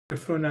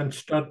Phone and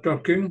start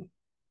talking.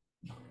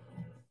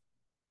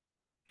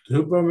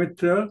 Dhrubo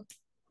Mitra.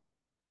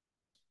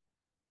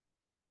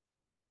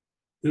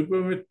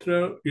 Dhrubo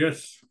Mitra,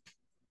 yes.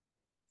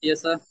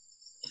 Yes, sir.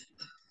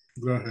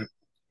 Go ahead.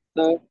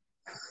 So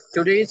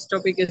today's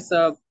topic is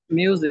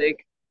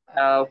music,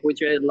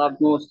 which I love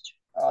most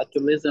to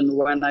listen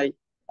when I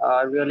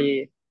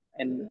really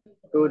in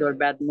good or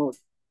bad mood.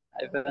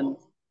 Even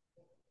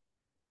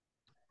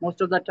most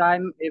of the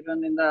time,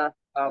 even in the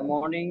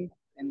morning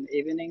and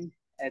evening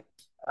at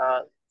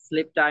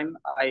sleep time,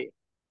 I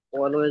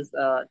always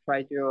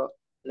try to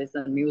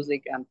listen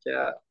music and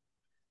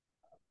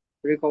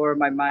recover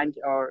my mind.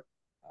 Or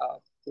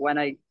when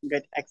I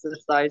get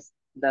exercise,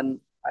 then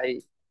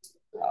I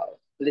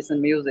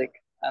listen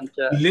music and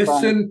song.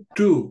 Listen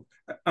to.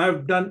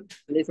 I've done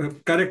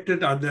Listen.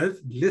 corrected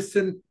others.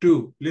 Listen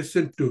to.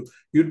 Listen to.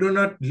 You do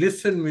not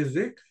listen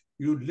music.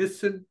 You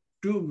listen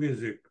to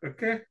music.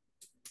 Okay.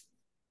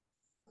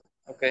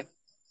 Okay.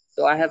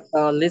 So I have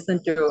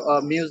listened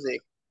to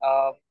music.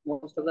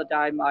 Most of the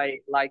time, I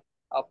like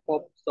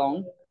pop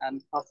song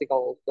and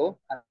classical also.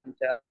 And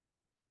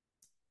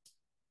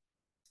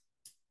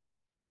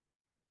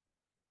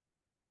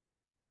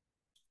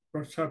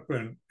What's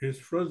happened? Is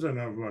frozen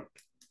or what?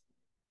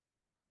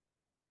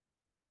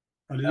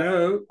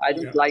 Hello. I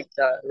don't like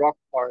the rock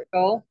or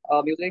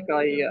music.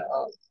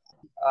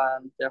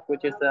 And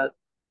which is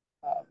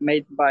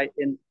made by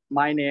in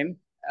my name,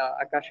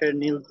 Akasher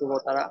Neil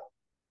Dhrubo.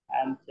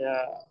 And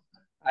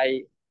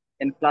I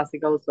in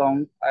classical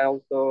song I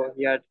also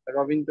hear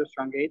Ravindra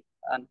Sangeet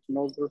and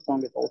Nazrul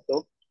Sangeet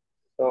also.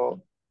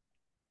 So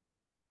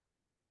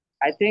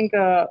I think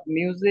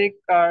music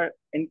are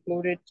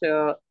included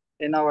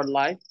in our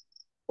life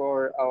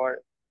for uh,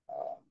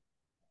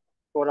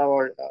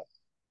 our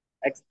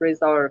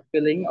express our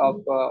feeling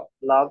of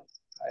love,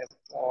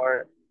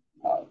 or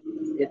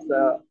it's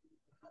a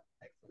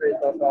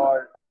express of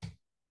our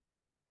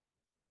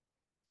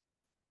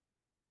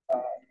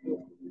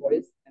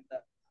voice. And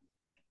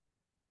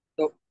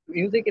so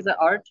music is an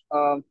art,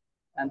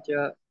 and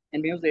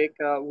in music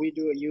we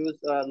do use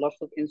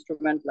lots of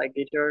instruments like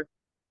guitar.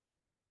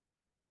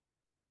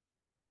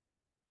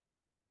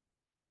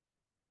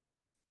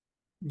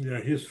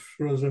 Yeah, he's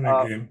frozen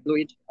again.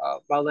 Fluid,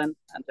 violin,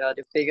 and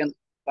the pagan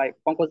by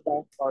composer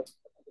or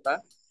composer.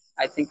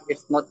 I think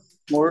it's not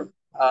more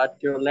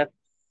to left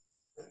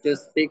to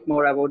speak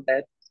more about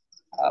that,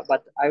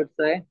 but I would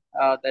say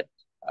that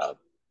uh,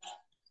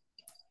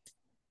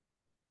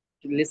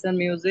 to listen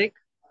music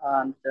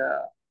and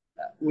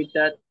with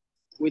that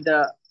with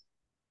the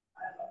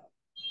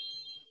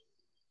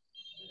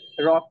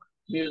rock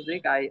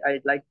music, I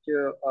like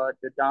to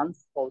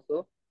dance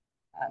also,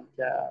 and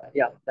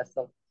yeah, that's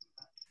all.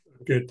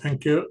 Okay,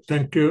 thank you.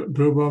 Thank you,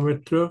 Dhrubo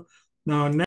Mitra. Now,